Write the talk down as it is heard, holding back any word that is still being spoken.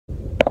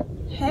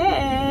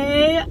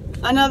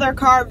Another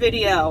car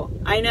video.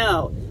 I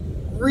know.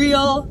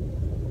 Real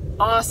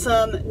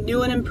awesome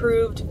new and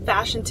improved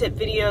fashion tip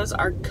videos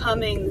are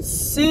coming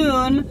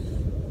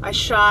soon. I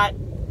shot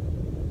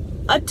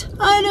a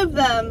ton of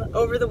them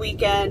over the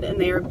weekend and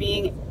they are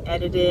being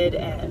edited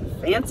and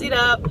fancied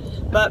up.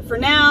 But for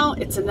now,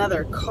 it's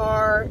another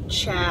car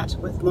chat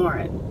with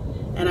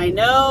Lauren. And I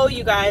know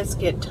you guys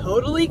get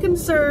totally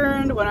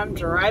concerned when I'm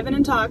driving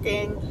and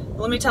talking.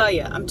 But let me tell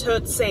you, I'm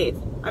totes safe.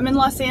 I'm in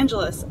Los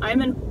Angeles.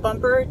 I'm in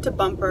bumper to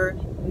bumper,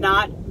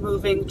 not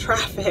moving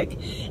traffic.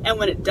 And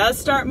when it does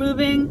start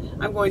moving,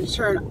 I'm going to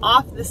turn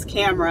off this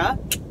camera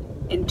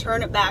and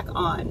turn it back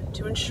on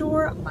to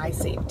ensure my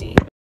safety.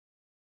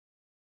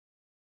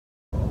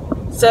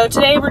 So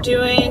today we're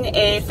doing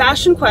a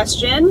fashion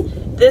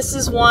question. This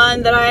is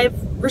one that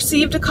I've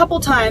received a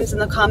couple times in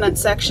the comment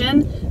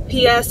section.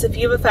 P.S. If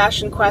you have a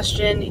fashion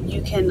question,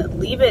 you can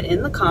leave it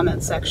in the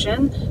comment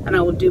section and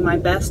I will do my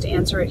best to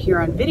answer it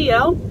here on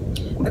video.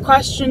 The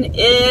question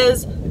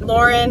is,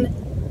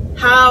 Lauren,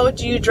 how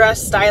do you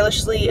dress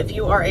stylishly if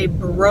you are a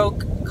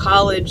broke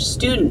college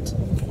student?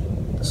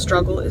 The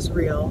struggle is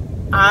real.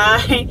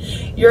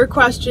 Your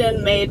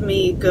question made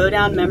me go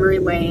down memory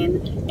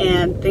lane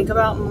and think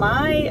about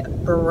my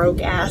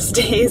broke ass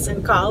days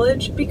in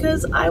college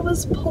because I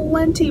was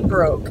plenty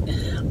broke.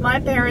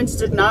 My parents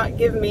did not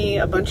give me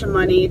a bunch of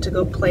money to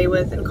go play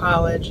with in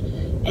college,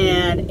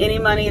 and any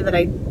money that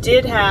I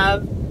did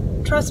have,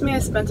 trust me, I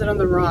spent it on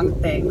the wrong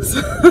things.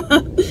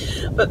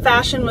 But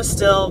fashion was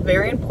still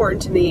very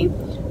important to me,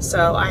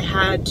 so I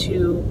had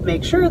to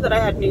make sure that I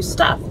had new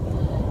stuff.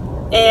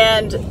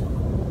 And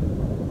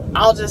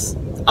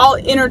I'll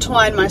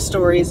intertwine my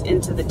stories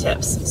into the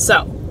tips.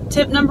 So,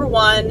 tip number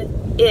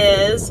one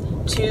is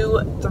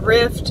to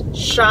thrift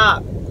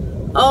shop.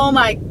 Oh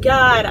my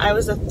God, I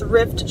was a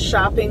thrift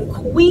shopping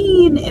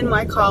queen in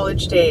my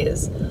college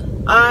days.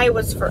 I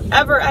was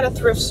forever at a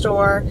thrift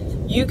store.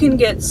 You can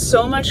get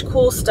so much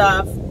cool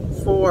stuff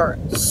for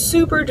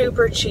super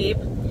duper cheap.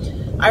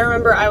 I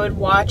remember I would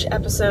watch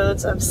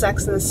episodes of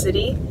Sex and the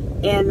City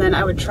and then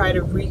I would try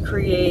to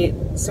recreate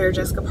Sarah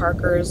Jessica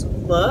Parker's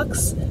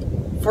looks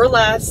for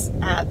less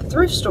at the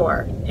thrift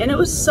store. And it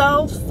was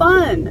so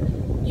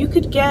fun. You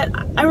could get,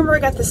 I remember I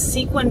got the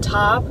sequin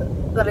top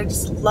that I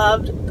just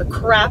loved the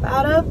crap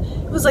out of.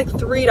 It was like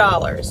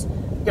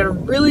 $3. You got a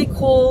really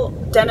cool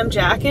denim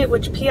jacket,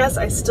 which P.S.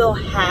 I still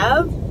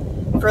have,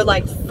 for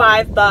like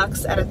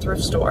 $5 at a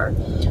thrift store.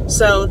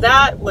 So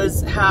that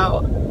was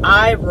how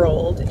I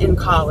rolled in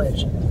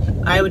college.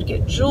 I would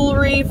get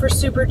jewelry for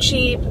super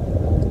cheap,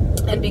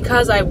 and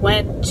because I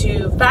went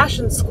to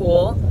fashion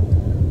school,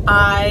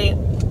 I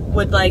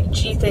would like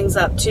G things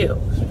up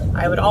too.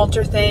 I would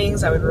alter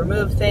things, I would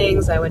remove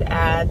things, I would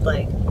add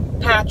like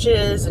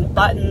patches and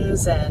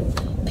buttons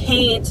and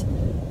paint.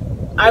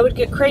 I would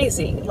get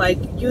crazy. Like,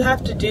 you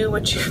have to do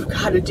what you've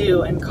got to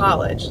do in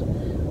college.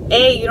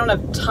 A, you don't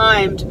have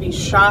time to be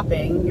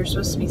shopping, you're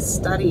supposed to be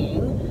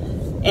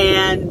studying,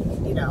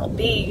 and you know,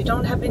 B, you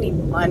don't have any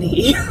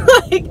money.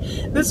 Like,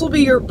 this will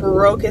be your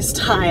brokest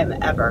time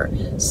ever.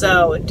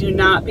 So do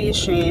not be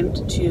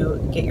ashamed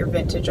to get your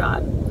vintage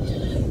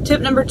on.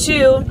 Tip number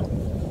two,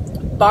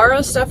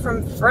 borrow stuff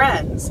from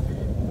friends.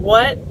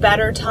 What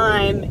better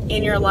time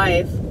in your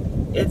life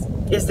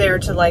is there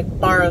to like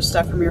borrow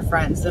stuff from your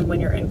friends than when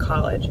you're in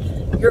college?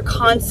 You're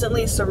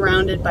constantly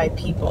surrounded by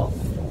people.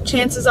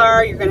 Chances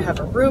are you're gonna have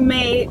a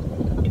roommate.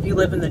 If you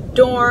live in the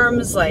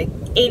dorms, like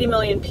 80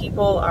 million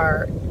people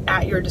are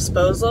at your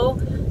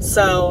disposal.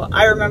 So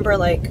I remember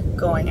like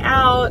going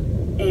out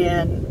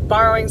and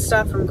borrowing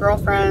stuff from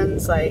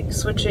girlfriends, like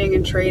switching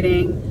and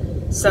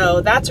trading.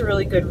 So that's a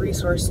really good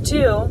resource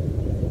too,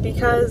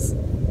 because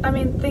I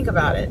mean, think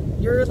about it.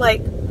 You're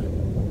like,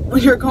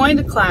 when you're going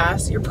to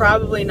class, you're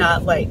probably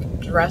not like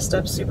dressed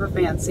up super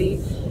fancy.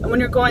 And when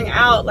you're going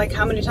out, like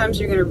how many times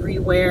are you gonna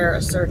rewear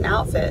a certain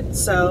outfit?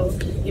 So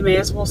you may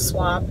as well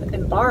swap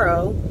and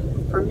borrow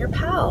from your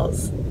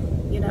pals.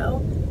 You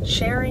know,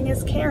 sharing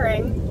is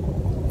caring.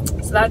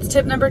 So that's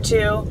tip number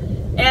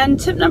two. And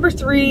tip number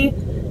three,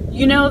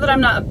 you know that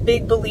I'm not a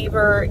big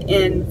believer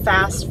in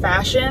fast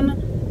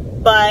fashion,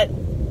 but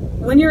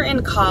when you're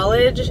in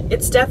college,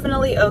 it's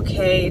definitely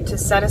okay to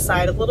set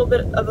aside a little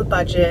bit of a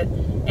budget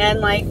and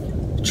like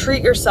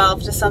treat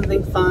yourself to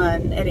something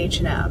fun at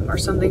H&M or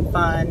something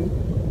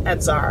fun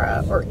at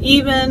Zara, or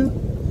even,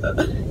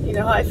 you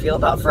know how I feel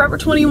about Forever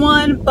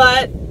 21,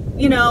 but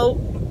you know,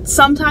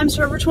 sometimes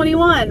Forever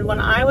 21, when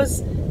I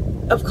was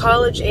of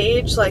college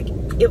age, like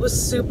it was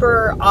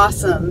super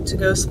awesome to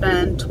go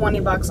spend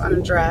 20 bucks on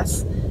a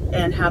dress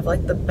and have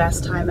like the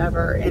best time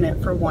ever in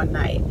it for one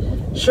night.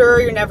 Sure,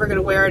 you're never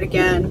gonna wear it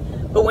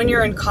again, but when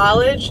you're in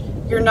college,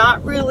 you're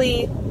not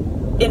really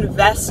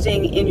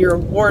investing in your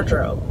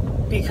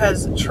wardrobe,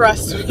 because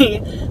trust me,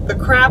 the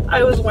crap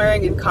I was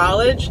wearing in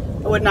college,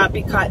 I would not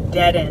be caught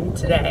dead in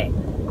today.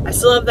 I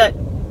still have that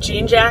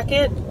jean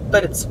jacket,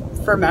 but it's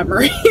for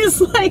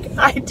memories. Like,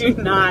 I do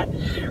not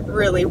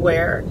really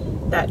wear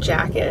that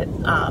jacket.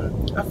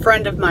 A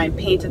friend of mine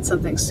painted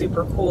something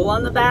super cool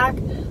on the back,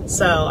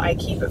 So I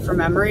keep it for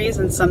memories,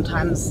 and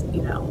sometimes,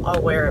 you know,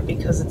 I'll wear it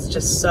because it's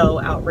just so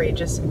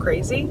outrageous and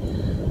crazy.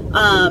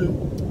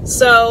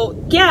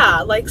 So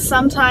yeah, like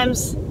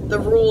sometimes the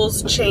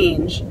rules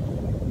change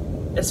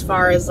as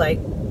far as like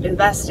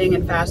investing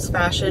in fast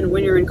fashion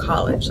when you're in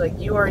college. Like,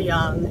 you are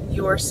young,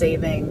 you are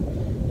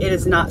saving. It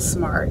is not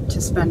smart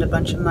to spend a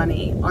bunch of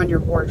money on your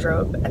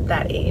wardrobe at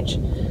that age.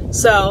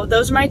 So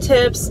those are my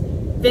tips: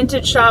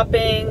 vintage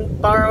shopping,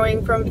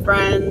 borrowing from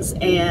friends,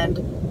 and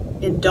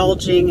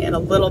indulging in a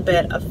little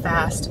bit of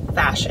fast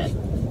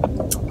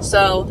fashion.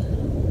 So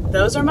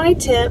those are my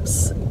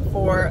tips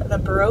for the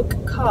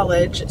broke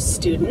college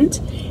student.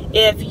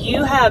 If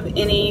you have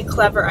any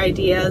clever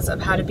ideas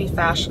of how to be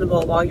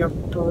fashionable while you're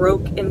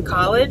broke in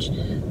college,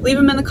 leave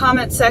them in the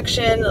comment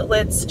section.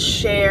 Let's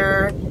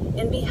share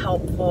and be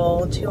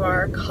helpful to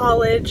our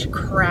college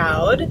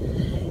crowd.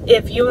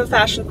 If you have a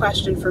fashion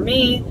question for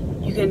me,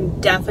 you can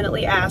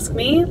definitely ask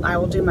me. I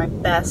will do my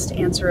best to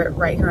answer it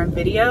right here on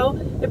video.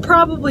 It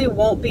probably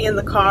won't be in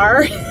the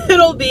car.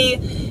 It'll be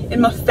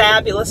in my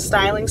fabulous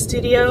styling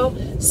studio.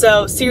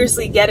 So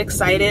seriously, get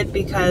excited,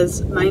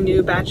 because my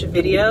new batch of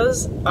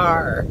videos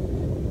are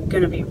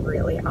gonna be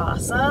really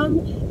awesome,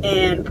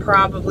 and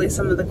probably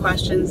some of the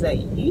questions that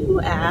you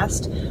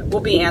asked will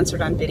be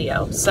answered on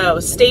video. So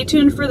stay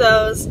tuned for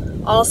those.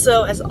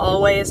 Also, as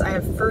always, I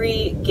have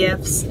free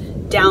gifts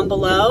down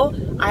below.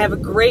 I have a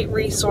great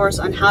resource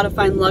on how to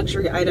find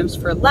luxury items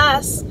for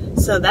less,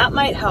 so that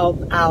might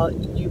help out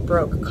you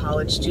broke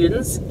college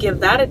students. Give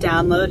that a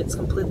download, it's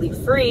completely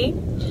free.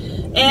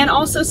 And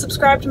also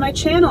subscribe to my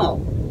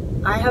channel.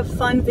 I have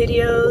fun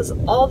videos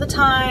all the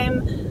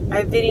time. I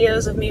have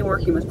videos of me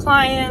working with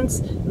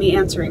clients, me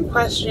answering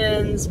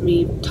questions,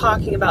 me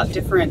talking about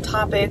different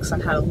topics on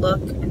how to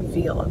look and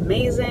feel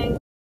amazing.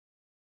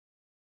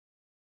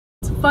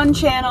 It's a fun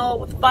channel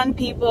with fun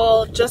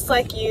people just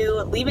like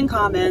you, leaving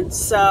comments.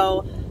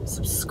 So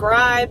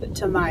subscribe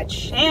to my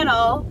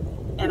channel,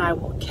 and I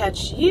will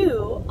catch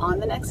you on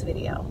the next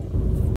video.